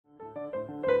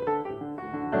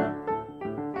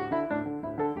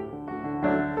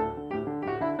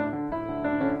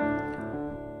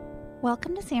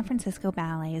Welcome to San Francisco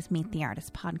Ballet's Meet the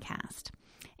Artist podcast.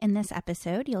 In this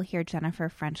episode, you'll hear Jennifer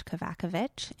French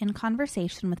Kovakovich in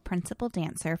conversation with principal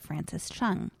dancer Frances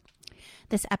Chung.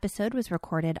 This episode was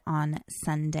recorded on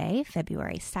Sunday,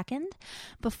 February 2nd,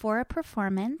 before a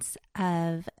performance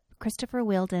of Christopher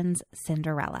Wheeldon's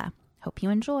Cinderella. Hope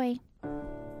you enjoy.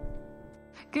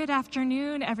 Good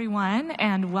afternoon, everyone,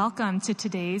 and welcome to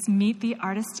today's Meet the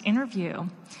Artist interview.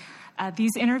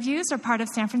 These interviews are part of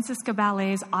San Francisco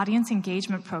Ballet's audience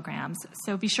engagement programs,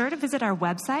 so be sure to visit our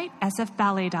website,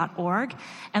 sfballet.org,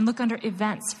 and look under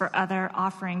events for other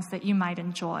offerings that you might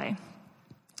enjoy.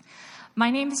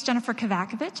 My name is Jennifer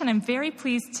Kovakovich, and I'm very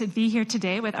pleased to be here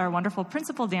today with our wonderful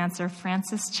principal dancer,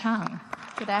 Frances Chung.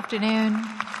 Good afternoon.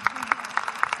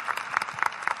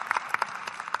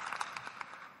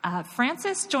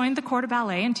 Frances joined the Corps de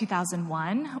Ballet in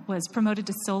 2001, was promoted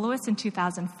to soloist in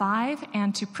 2005,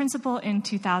 and to principal in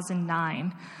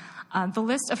 2009. The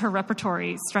list of her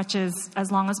repertory stretches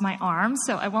as long as my arm,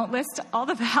 so I won't list all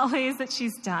the ballets that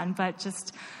she's done, but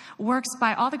just works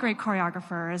by all the great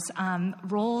choreographers,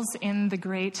 roles in the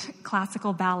great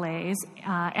classical ballets,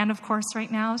 and of course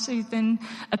right now she's been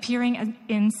appearing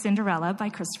in Cinderella by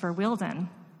Christopher Wheeldon.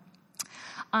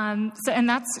 And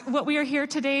that's what we are here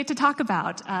today to talk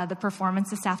about. The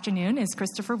performance this afternoon is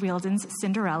Christopher Wheeldon's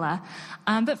Cinderella.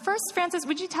 But first, Frances,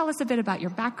 would you tell us a bit about your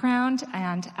background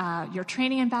and your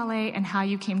training in ballet and how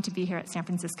you came to be here at San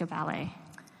Francisco Ballet?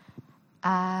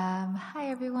 Hi,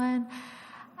 everyone.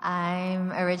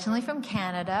 I'm originally from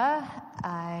Canada.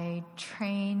 I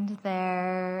trained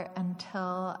there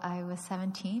until I was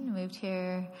 17. Moved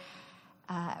here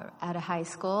out of high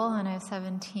school when I was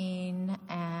 17,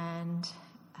 and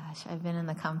I've been in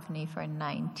the company for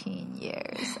 19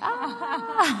 years.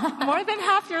 More than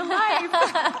half your life.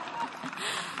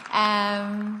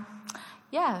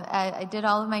 I did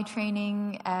all of my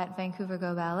training at Vancouver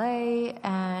Go Ballet,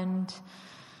 and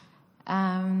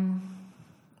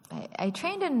I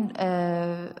trained in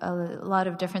a lot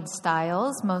of different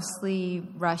styles, mostly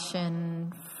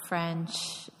Russian,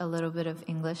 French, a little bit of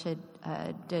English.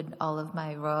 I did all of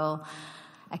my Royal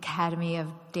Academy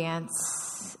of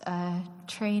Dance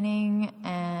training,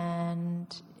 and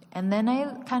then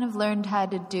I kind of learned how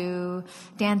to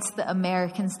dance the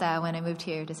American style when I moved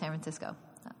here to San Francisco.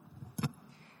 So.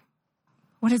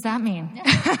 What does that mean?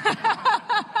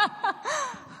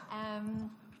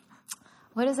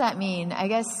 What does that mean? I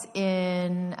guess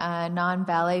in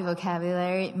non-ballet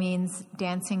vocabulary, it means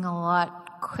dancing a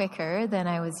lot quicker than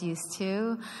I was used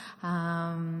to.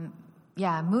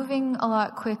 Moving a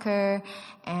lot quicker,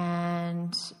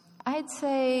 and I'd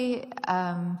say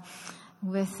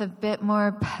with a bit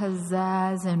more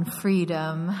pizzazz and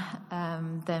freedom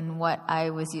than what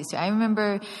I was used to. I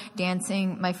remember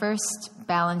dancing, my first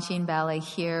Balanchine ballet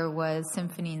here was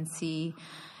Symphony in C,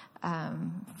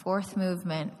 fourth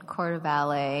movement, Corps de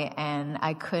Ballet, and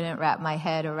I couldn't wrap my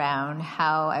head around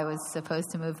how I was supposed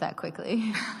to move that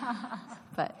quickly.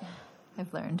 But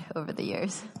I've learned over the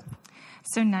years.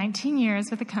 So 19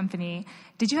 years with the company.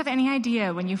 Did you have any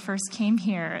idea when you first came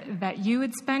here that you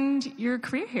would spend your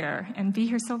career here and be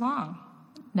here so long?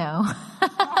 No.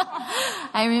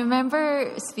 I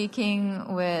remember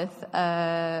speaking with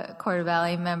a Corps de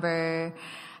Ballet member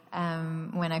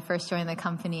when I first joined the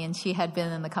company, and she had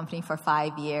been in the company for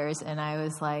 5 years, and I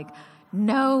was like,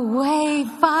 no way,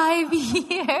 5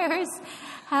 years!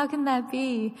 How can that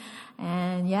be?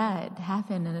 And it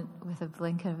happened with a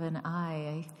blink of an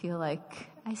eye.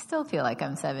 I still feel like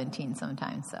I'm 17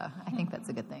 sometimes, so I think that's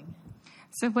a good thing.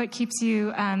 So what keeps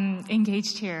you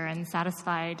engaged here and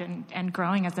satisfied and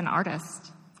growing as an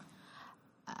artist?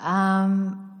 There's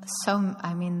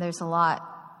a lot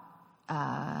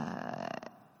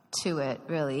to it,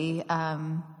 really.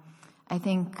 I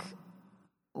think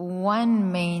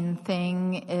one main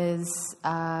thing is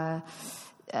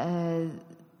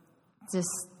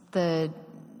just the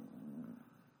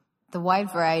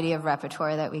wide variety of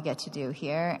repertoire that we get to do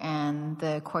here, and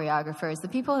the choreographers, the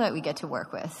people that we get to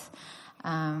work with.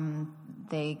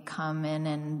 They come in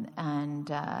and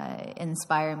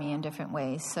inspire me in different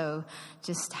ways. So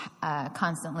just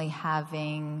constantly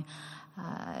having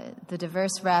the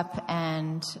diverse rep,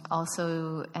 and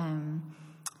also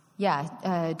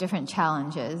different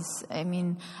challenges.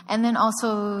 And then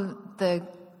also the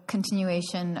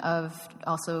continuation of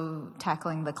also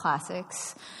tackling the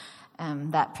classics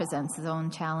that presents its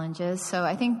own challenges. So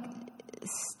I think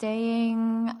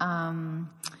staying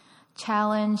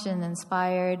challenged and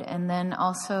inspired, and then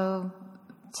also,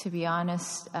 to be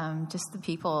honest, just the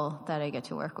people that I get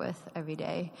to work with every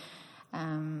day.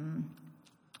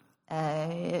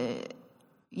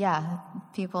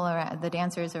 people around, the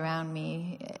dancers around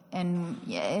me. And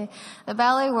the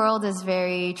ballet world is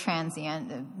very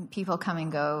transient. People come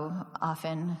and go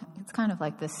often. It's kind of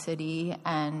like the city,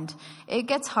 and it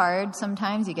gets hard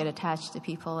sometimes. You get attached to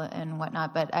people and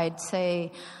whatnot, but I'd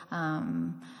say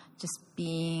just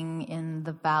being in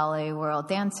the ballet world,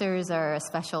 dancers are a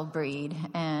special breed,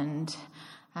 and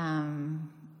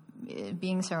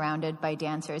being surrounded by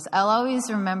dancers. I'll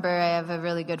always remember, I have a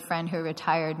really good friend who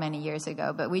retired many years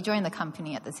ago, but we joined the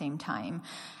company at the same time,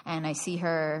 and I see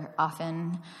her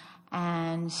often,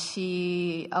 and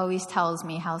she always tells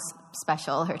me how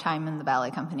special her time in the ballet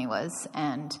company was,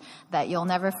 and that you'll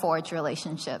never forge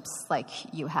relationships like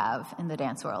you have in the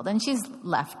dance world. And she's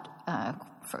left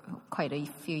for quite a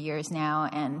few years now,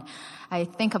 and I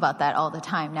think about that all the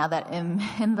time now that I'm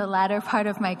in the latter part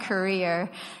of my career,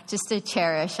 just to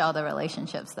cherish all the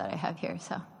relationships that I have here.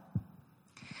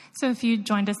 So if you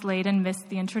joined us late and missed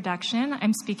the introduction,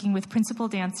 I'm speaking with principal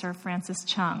dancer Frances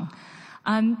Chung.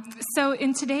 So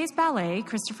in today's ballet,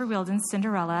 Christopher Wheeldon's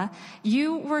Cinderella,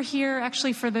 you were here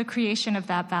actually for the creation of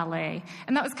that ballet,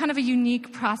 and that was kind of a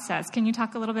unique process. Can you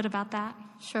talk a little bit about that?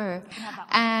 Sure.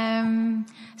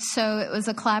 So it was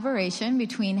a collaboration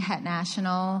between Het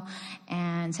National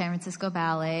and San Francisco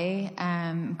Ballet.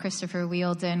 Christopher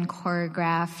Wheeldon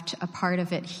choreographed a part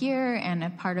of it here and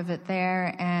a part of it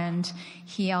there, and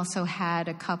he also had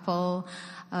a couple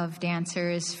of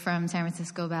dancers from San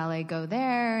Francisco Ballet go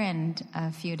there, and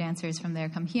a few dancers from there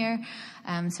come here.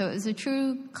 So it was a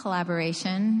true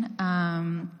collaboration.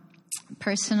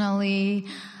 Personally,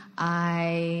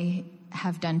 I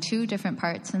have done 2 different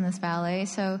parts in this ballet,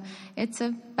 so it's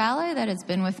a ballet that has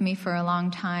been with me for a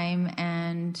long time,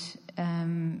 and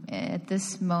at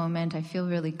this moment I feel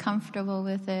really comfortable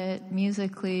with it,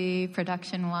 musically,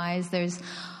 production-wise. There's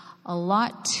a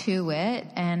lot to it,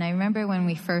 and I remember when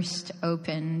we first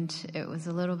opened, it was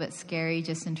a little bit scary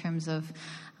just in terms of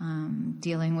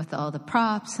dealing with all the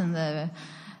props and the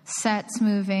sets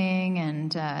moving,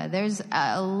 and there's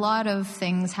a lot of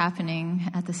things happening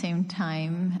at the same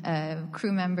time,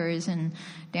 crew members and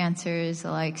dancers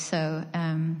alike. So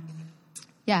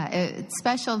it's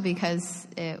special because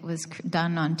it was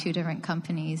done on 2 different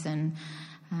companies, and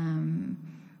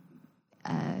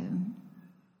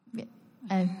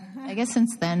I guess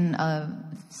since then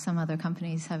some other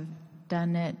companies have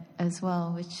done it as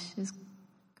well, which is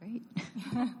great.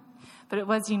 But it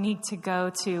was unique to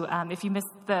go to, if you missed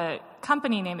the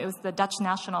company name, it was the Dutch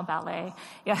National Ballet.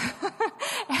 Yeah,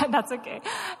 that's okay.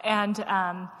 And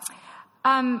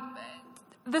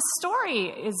the story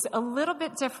is a little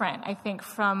bit different, I think,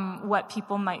 from what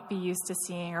people might be used to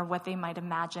seeing or what they might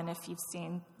imagine if you've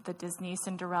seen the Disney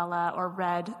Cinderella or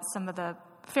read some of the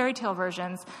fairy tale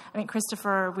versions. I think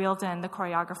Christopher Wheeldon, the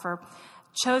choreographer,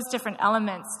 chose different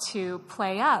elements to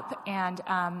play up, and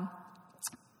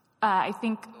I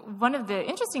think one of the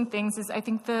interesting things is I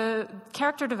think the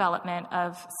character development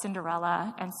of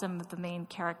Cinderella and some of the main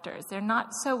characters. They're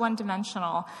not so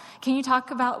one-dimensional. Can you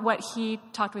talk about what he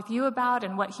talked with you about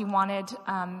and what he wanted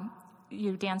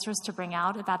you dancers to bring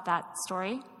out about that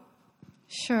story?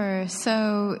 Sure.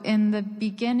 So in the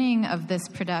beginning of this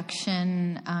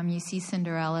production, you see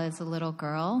Cinderella as a little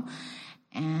girl,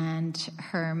 and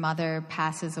her mother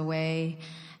passes away,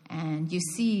 and you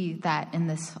see that in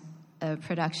this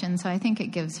production. So I think it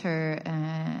gives her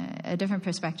a different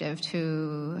perspective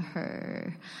to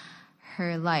her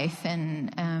life, and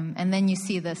then you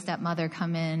see the stepmother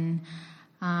come in.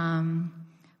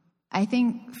 I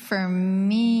think for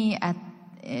me,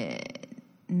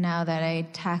 now that I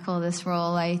tackle this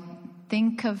role, I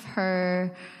think of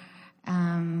her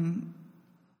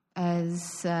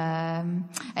as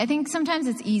I think sometimes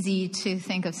it's easy to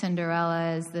think of Cinderella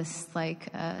as this like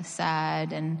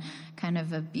sad and kind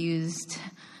of abused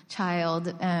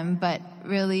child, but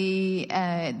really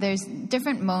there's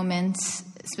different moments.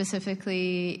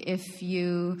 Specifically, if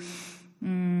you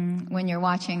when you're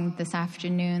watching this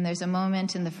afternoon, there's a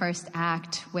moment in the first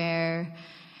act where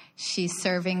she's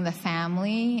serving the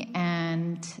family,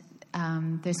 and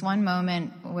there's one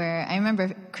moment where I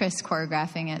remember Chris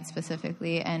choreographing it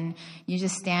specifically, and you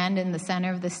just stand in the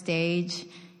center of the stage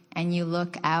and you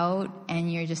look out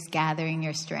and you're just gathering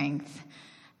your strength.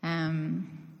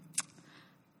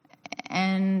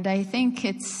 And I think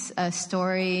it's a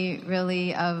story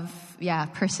really of,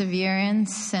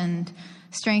 perseverance and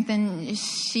strength. And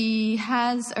she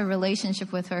has a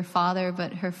relationship with her father,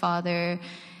 but her father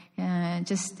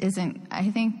just isn't, I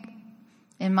think,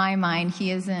 in my mind, he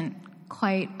isn't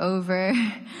quite over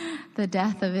the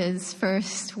death of his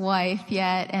first wife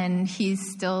yet, and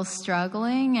he's still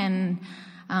struggling, and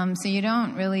so you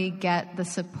don't really get the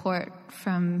support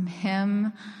from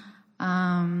him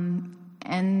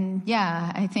And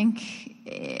yeah, I think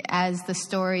as the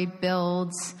story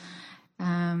builds,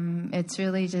 it's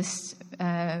really just,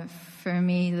 for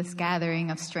me, this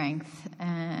gathering of strength.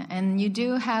 And you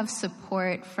do have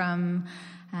support from,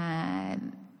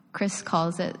 Chris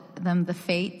calls them the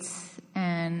fates.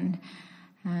 And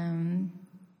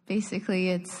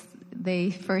basically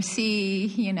they foresee,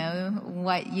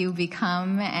 what you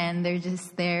become, and they're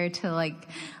just there to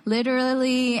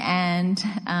literally and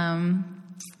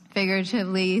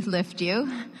figuratively lift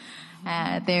you.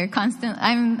 They're constant.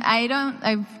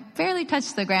 I barely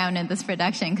touch the ground in this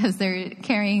production because they're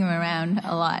carrying him around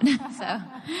a lot. So I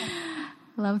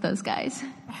love those guys.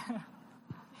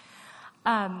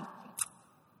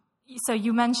 So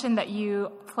you mentioned that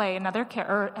you play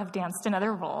or have danced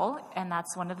another role, and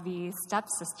that's one of the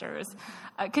stepsisters.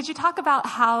 Could you talk about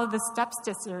how the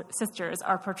stepsisters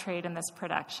are portrayed in this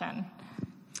production?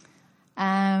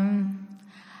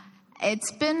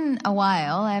 It's been a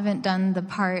while. I haven't done the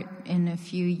part in a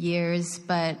few years,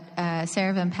 but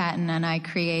Sarah Van Patten and I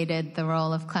created the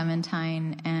role of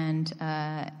Clementine and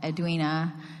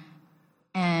Edwina,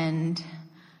 and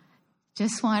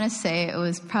just want to say it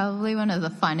was probably one of the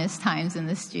funnest times in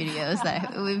the studios.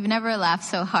 We've never laughed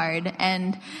so hard.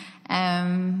 And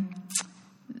my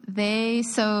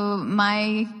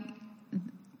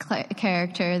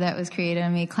character that was created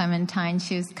on me, Clementine,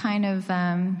 she was kind of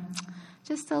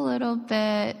just a little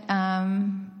bit,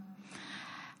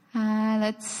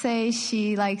 let's say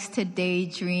she likes to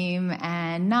daydream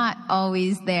and not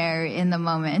always there in the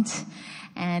moment.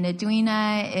 And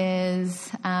Edwina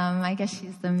is, I guess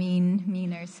she's the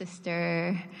meaner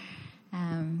sister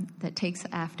that takes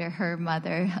after her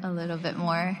mother a little bit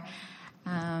more.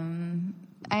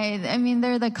 I mean,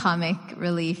 they're the comic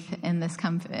relief in this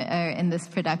in this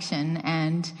production,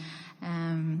 and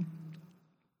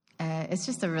it's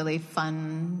just a really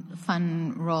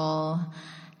fun role.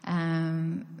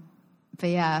 But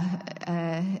yeah,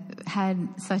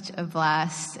 had such a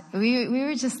blast. We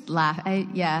were just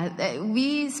laughing.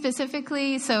 We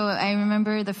specifically. So I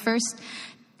remember the first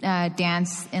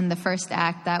dance in the first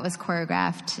act that was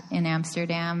choreographed in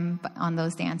Amsterdam on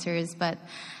those dancers. But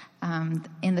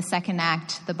in the second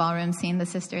act, the ballroom scene, the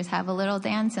sisters have a little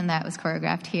dance, and that was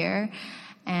choreographed here.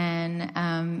 And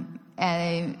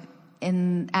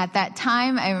at that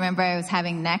time, I remember I was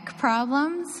having neck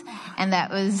problems, and that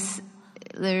was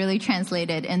literally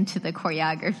translated into the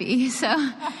choreography. So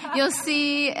you'll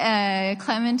see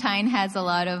Clementine has a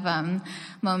lot of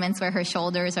moments where her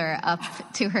shoulders are up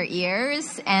to her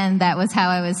ears, and that was how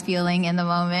I was feeling in the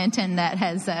moment, and that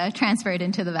has transferred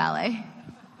into the ballet.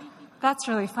 That's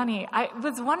really funny. I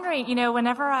was wondering,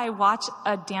 whenever I watch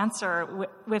a dancer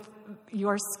with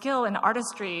your skill and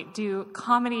artistry do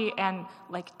comedy and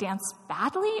dance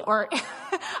badly, or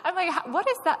I'm like, what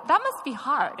is that? That must be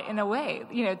hard in a way,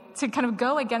 to kind of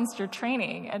go against your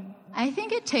training. And I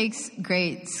think it takes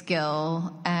great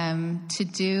skill to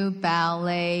do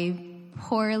ballet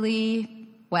poorly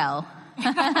well.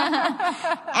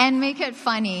 And make it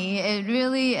funny. It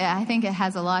really, I think it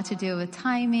has a lot to do with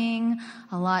timing,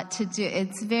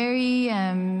 it's very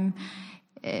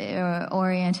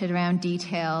oriented around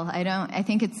detail. I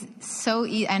think it's so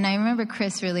and I remember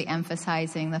Chris really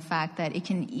emphasizing the fact that it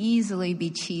can easily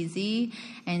be cheesy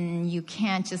and you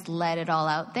can't just let it all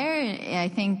out there. I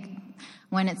think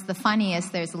when it's the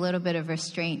funniest, there's a little bit of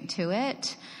restraint to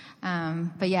it.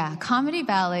 But yeah, comedy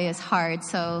ballet is hard,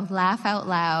 so laugh out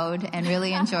loud and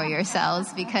really enjoy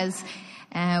yourselves, because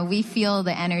we feel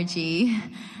the energy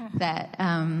that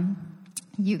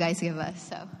you guys give us.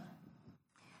 So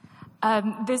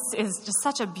this is just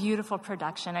such a beautiful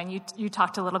production, and you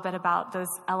talked a little bit about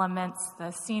those elements, the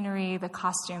scenery, the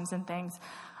costumes and things.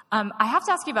 I have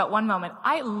to ask you about one moment.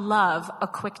 I love a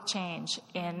quick change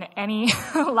in any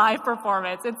live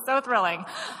performance. It's so thrilling.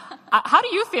 How do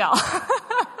you feel?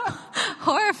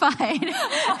 Horrified.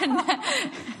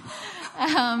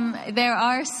 There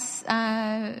are,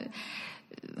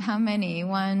 how many?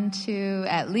 1, 2,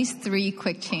 at least 3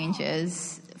 quick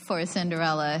changes for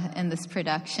Cinderella in this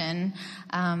production.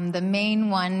 The main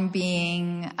one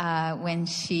being when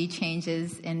she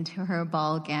changes into her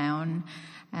ball gown.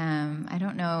 I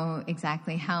don't know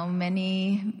exactly how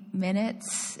many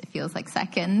minutes, it feels like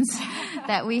seconds,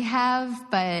 that we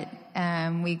have, but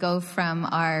we go from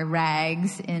our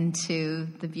rags into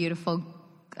the beautiful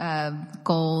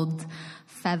gold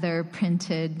feather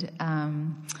printed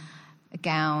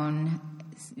gown.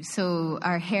 So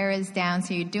our hair is down,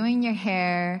 so you're doing your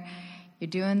hair, you're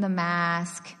doing the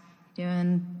mask,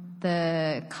 doing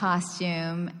the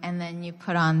costume, and then you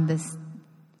put on this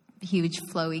huge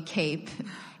flowy cape.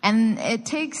 And it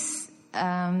takes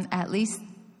at least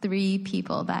 3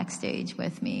 people backstage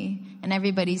with me, and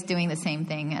everybody's doing the same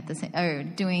thing or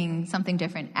doing something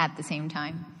different at the same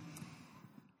time.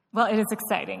 Well, it is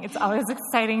exciting. It's always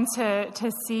exciting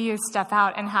to see you step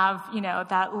out and have,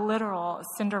 that literal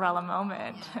Cinderella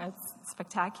moment. It's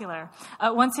spectacular.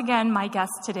 Once again, my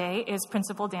guest today is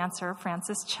principal dancer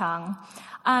Frances Chung.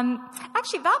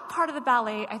 Actually, that part of the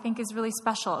ballet, I think, is really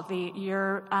special.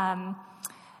 You're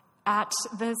at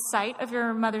the site of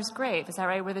your mother's grave, is that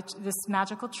right, where this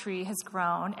magical tree has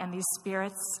grown and these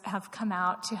spirits have come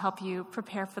out to help you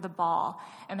prepare for the ball,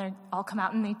 and they all come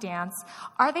out and they dance.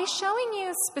 Are they showing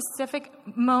you specific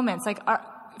moments? Like,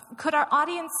 could our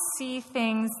audience see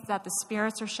things that the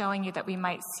spirits are showing you that we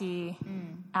might see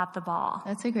at the ball?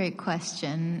 That's a great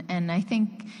question, and I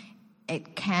think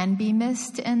it can be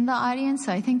missed in the audience,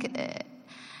 so I think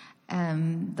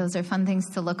those are fun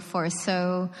things to look for.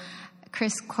 So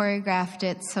Chris choreographed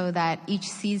it so that each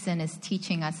season is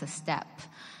teaching us a step.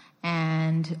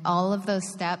 And all of those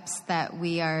steps that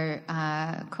we are,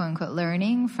 quote unquote,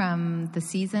 learning from the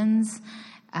seasons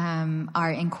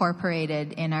are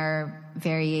incorporated in our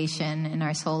variation, in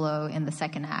our solo in the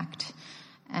second act.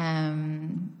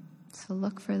 So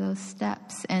look for those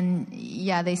steps. And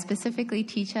yeah, they specifically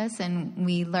teach us, and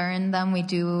we learn them. We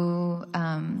do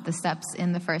the steps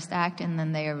in the first act, and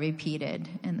then they are repeated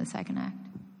in the second act.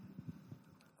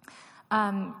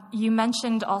 You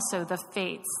mentioned also the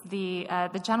fates, the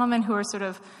gentlemen who are sort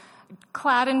of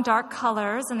clad in dark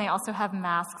colors, and they also have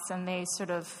masks, and they sort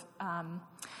of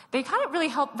they kind of really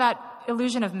help that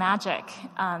illusion of magic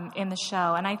in the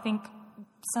show. And I think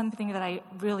something that I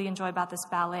really enjoy about this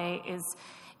ballet is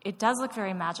it does look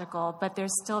very magical, but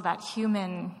there's still that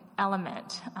human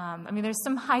element. There's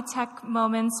some high-tech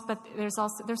moments, but there's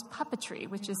puppetry,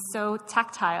 which is so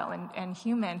tactile and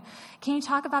human. Can you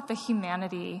talk about the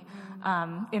humanity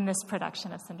in this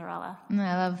production of Cinderella?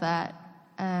 I love that.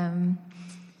 And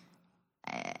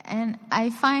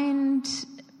I find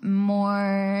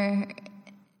more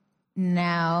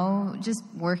now, just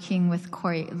working with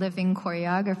living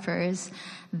choreographers,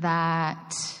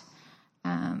 that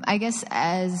I guess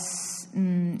as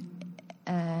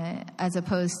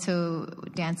opposed to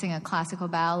dancing a classical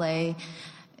ballet,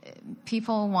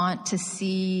 people want to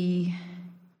see,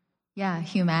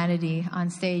 humanity on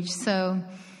stage. So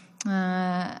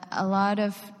a lot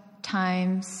of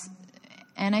times,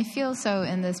 and I feel so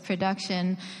in this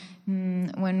production,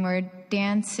 when we're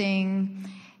dancing,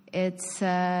 it's,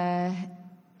 I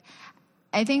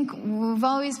think we've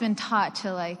always been taught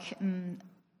to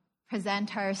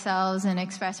present ourselves and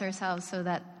express ourselves so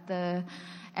that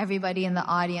everybody in the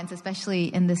audience, especially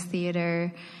in this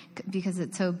theater, because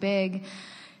it's so big,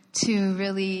 to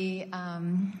really,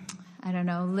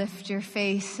 lift your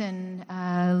face and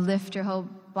lift your whole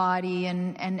body,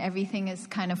 and everything is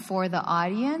kind of for the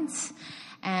audience.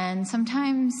 And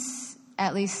sometimes,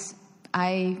 at least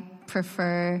I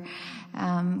prefer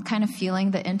kind of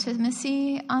feeling the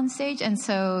intimacy on stage. And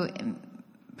so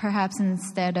perhaps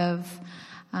instead of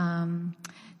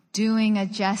doing a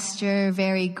gesture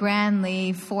very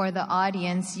grandly for the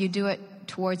audience, you do it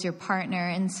towards your partner.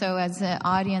 And so as an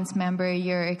audience member,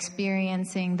 you're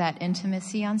experiencing that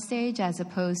intimacy on stage as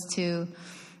opposed to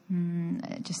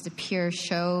just a pure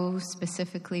show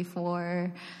specifically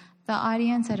for the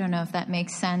audience. I don't know if that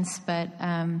makes sense, but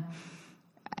I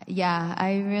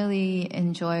really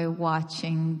enjoy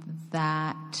watching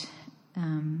that.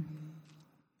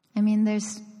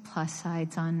 There's plus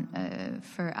sides on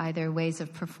for either ways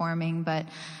of performing, but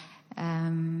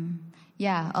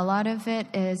a lot of it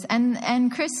is,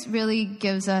 and Chris really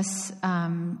gives us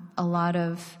a lot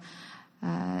of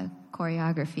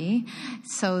choreography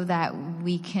so that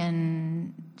we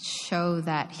can show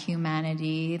that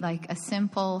humanity, like a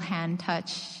simple hand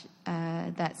touch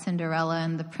that Cinderella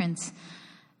and the prince.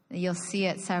 You'll see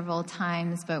it several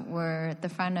times, but we're at the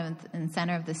front and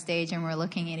center of the stage, and we're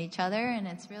looking at each other, and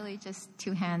it's really just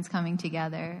two hands coming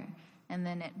together, and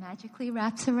then it magically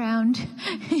wraps around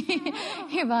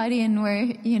your body, and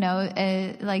we're,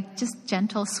 just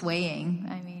gentle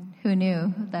swaying. Who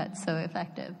knew that's so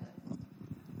effective?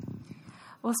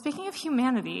 Well, speaking of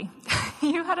humanity,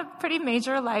 you had a pretty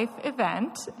major life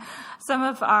event. Some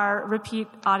of our repeat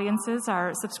audiences,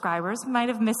 our subscribers, might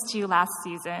have missed you last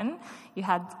season. You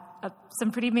had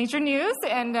some pretty major news,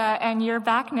 and you're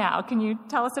back now. Can you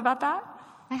tell us about that?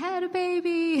 I had a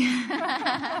baby.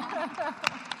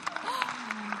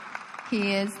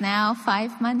 He is now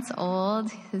 5 months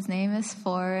old. His name is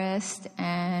Forrest,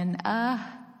 and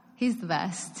he's the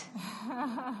best.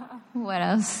 What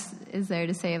else is there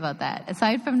to say about that?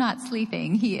 Aside from not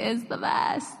sleeping, he is the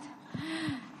best.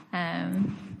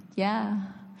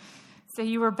 So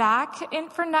you were back in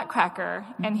for Nutcracker,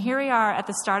 and here we are at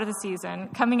the start of the season,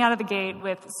 coming out of the gate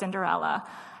with Cinderella.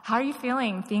 How are you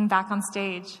feeling being back on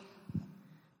stage?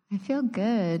 I feel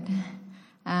good.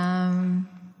 I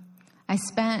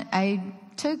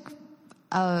took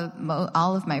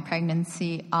all of my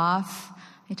pregnancy off.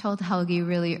 I told Helgi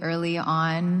really early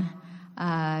on,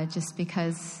 just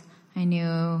because I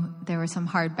knew there were some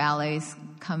hard ballets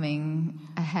coming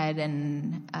ahead,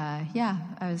 and I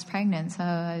was pregnant, so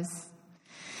I was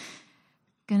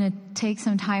going to take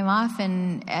some time off.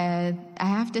 And I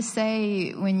have to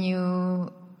say, when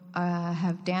you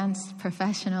have danced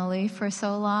professionally for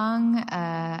so long,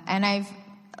 and I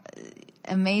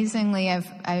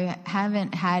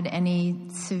haven't had any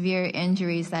severe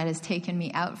injuries that has taken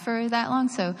me out for that long,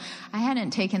 so I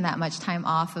hadn't taken that much time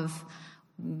off of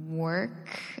work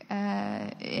ever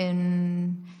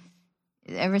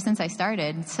since I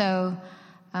started. So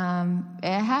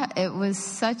it was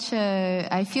such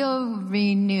I feel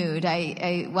renewed.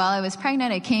 While I was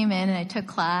pregnant, I came in and I took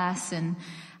class, and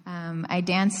I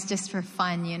danced just for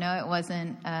fun. It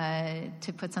wasn't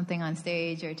to put something on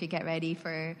stage or to get ready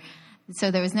for.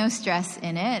 So there was no stress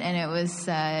in it, and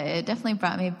it definitely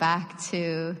brought me back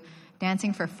to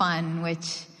dancing for fun,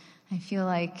 which I feel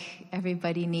like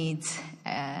everybody needs.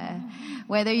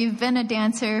 Whether you've been a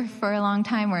dancer for a long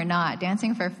time or not,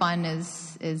 dancing for fun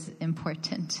is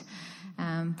important.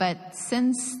 But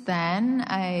since then,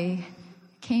 I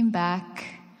came back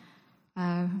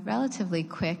relatively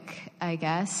quick, I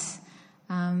guess.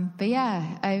 But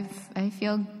yeah, I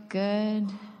feel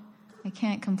good. I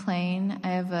can't complain. I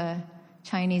have a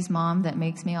Chinese mom that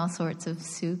makes me all sorts of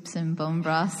soups and bone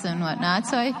broths and whatnot,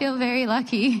 so I feel very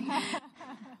lucky.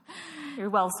 You're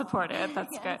well supported.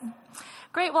 That's good.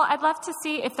 Great. Well, I'd love to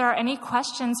see if there are any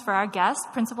questions for our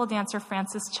guest, Principal Dancer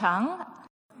Frances Chung.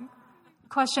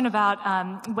 Question about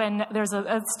when there's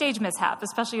a stage mishap,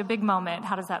 especially a big moment.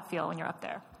 How does that feel when you're up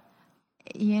there?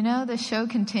 The show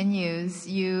continues.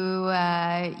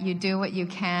 You do what you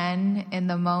can in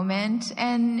the moment,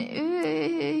 and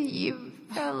you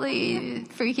probably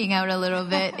freaking out a little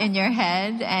bit in your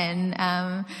head,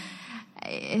 and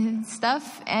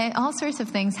stuff, all sorts of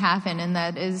things happen, and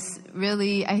that is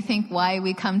really, I think, why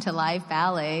we come to live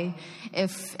ballet.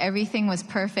 If everything was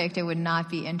perfect, it would not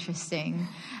be interesting.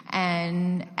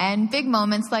 And big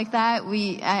moments like that,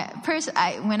 when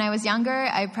I was younger,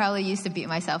 I probably used to beat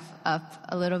myself up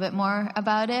a little bit more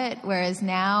about it, whereas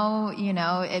now,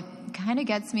 it kind of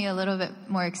gets me a little bit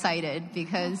more excited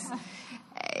because,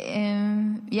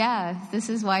 this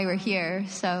is why we're here,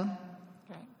 so...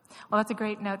 Well, that's a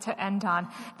great note to end on.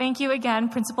 Thank you again,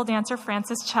 Principal Dancer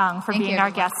Frances Chung, for being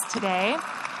our guest today.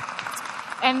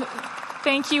 And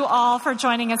thank you all for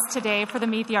joining us today for the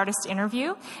Meet the Artist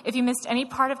interview. If you missed any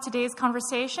part of today's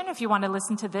conversation, if you want to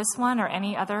listen to this one or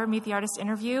any other Meet the Artist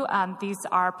interview, these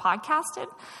are podcasted.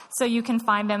 So you can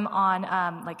find them on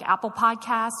like Apple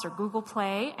Podcasts or Google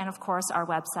Play, and of course our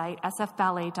website,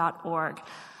 sfballet.org.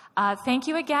 Thank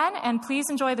you again, and please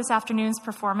enjoy this afternoon's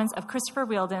performance of Christopher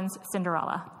Wheeldon's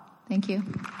Cinderella. Thank you.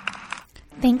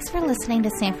 Thanks for listening to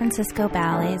San Francisco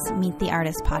Ballet's Meet the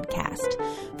Artist podcast.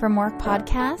 For more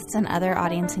podcasts and other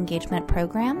audience engagement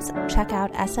programs, check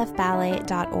out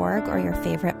sfballet.org or your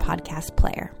favorite podcast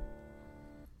player.